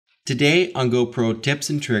Today on GoPro Tips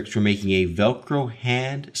and Tricks, we're making a Velcro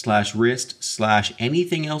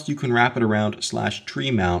hand/wrist/anything else you can wrap it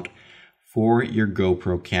around/tree mount for your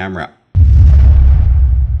GoPro camera.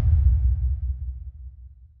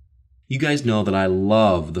 You guys know that I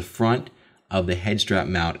love the front of the head strap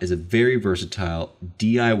mount as a very versatile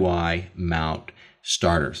DIY mount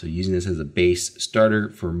starter. So using this as a base starter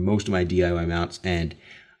for most of my DIY mounts, and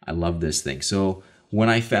I love this thing. So when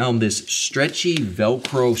I found this stretchy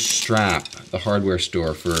Velcro strap at the hardware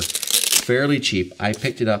store for fairly cheap, I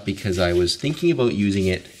picked it up because I was thinking about using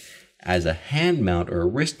it as a hand mount or a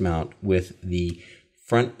wrist mount with the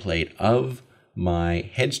front plate of my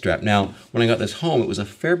head strap. Now, when I got this home, it was a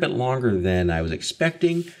fair bit longer than I was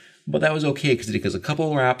expecting, but that was okay because it does a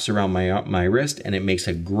couple wraps around my wrist and it makes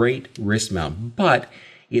a great wrist mount. But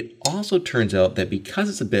it also turns out that because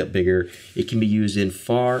it's a bit bigger, it can be used in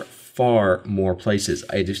far more places.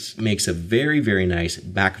 It just makes a very, very nice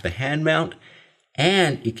back of the hand mount,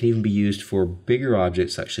 and it can even be used for bigger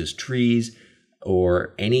objects such as trees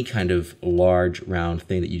or any kind of large round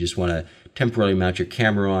thing that you just want to temporarily mount your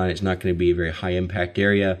camera on. It's not going to be a very high impact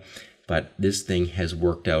area, but this thing has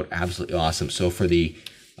worked out absolutely awesome. So for the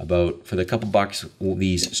couple bucks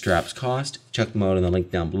these straps cost, check them out in the link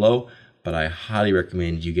down below, but I highly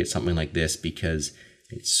recommend you get something like this because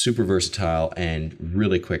it's super versatile and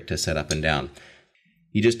really quick to set up and down.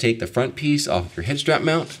 You just take the front piece off of your head strap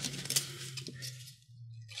mount,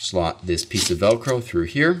 slot this piece of Velcro through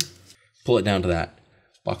here, pull it down to that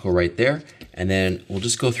buckle right there, and then we'll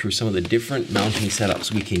just go through some of the different mounting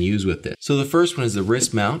setups we can use with this. So the first one is the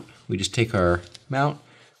wrist mount. We just take our mount,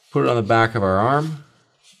 put it on the back of our arm,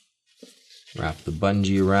 wrap the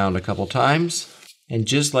bungee around a couple times, and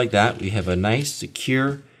just like that, we have a nice,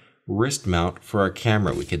 secure wrist mount for our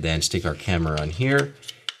camera. We could then stick our camera on here.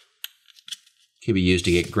 Could be used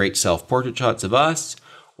to get great self-portrait shots of us,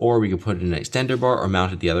 or we could put it in an extender bar or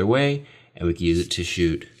mount it the other way, and we could use it to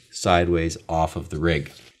shoot sideways off of the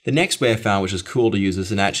rig. The next way I found, which is cool to use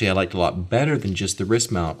this, and actually I liked a lot better than just the wrist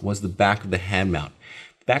mount, was the back of the hand mount.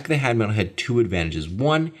 The back of the hand mount had two advantages.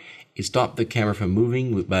 One, it stopped the camera from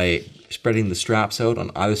moving by spreading the straps out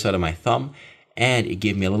on either side of my thumb, and it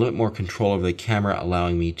gave me a little bit more control over the camera,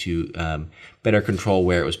 allowing me to better control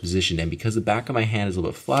where it was positioned. And because the back of my hand is a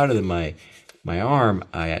little bit flatter than my arm,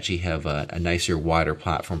 I actually have a nicer, wider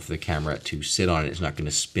platform for the camera to sit on. It's not going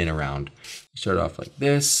to spin around. Start off like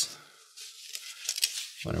this,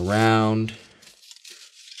 went around,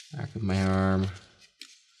 back of my arm,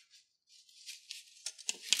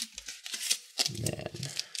 and then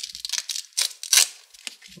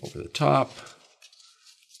over the top.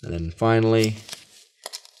 And then finally,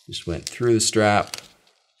 just went through the strap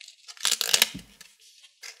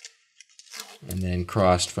and then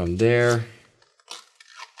crossed from there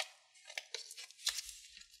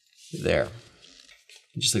to there.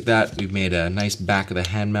 And just like that, we've made a nice back of the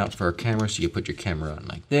hand mount for our camera. So you put your camera on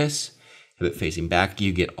like this, have it facing back to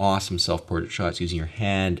you, get awesome self-portrait shots using your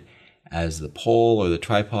hand as the pole or the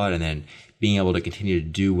tripod, and then being able to continue to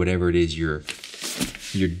do whatever it is you're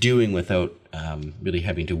doing without really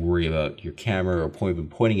having to worry about your camera or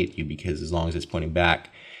pointing at you, because as long as it's pointing back,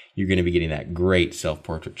 you're going to be getting that great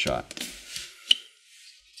self-portrait shot.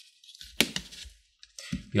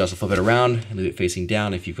 You can also flip it around and leave it facing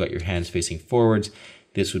down. If you've got your hands facing forwards,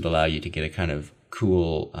 this would allow you to get a kind of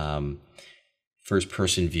cool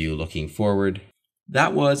first-person view looking forward.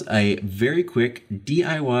 That was a very quick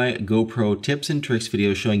DIY GoPro tips and tricks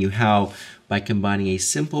video showing you how, by combining a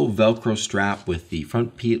simple Velcro strap with the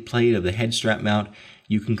front plate of the head strap mount,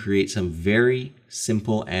 you can create some very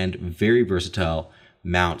simple and very versatile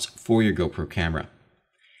mounts for your GoPro camera.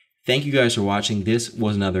 Thank you guys for watching. This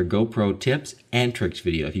was another GoPro tips and tricks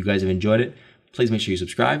video. If you guys have enjoyed it, please make sure you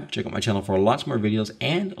subscribe, check out my channel for lots more videos,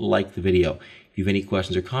 and like the video. If you have any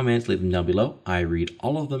questions or comments, leave them down below. I read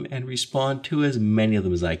all of them and respond to as many of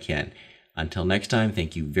them as I can. Until next time,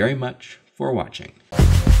 thank you very much for watching.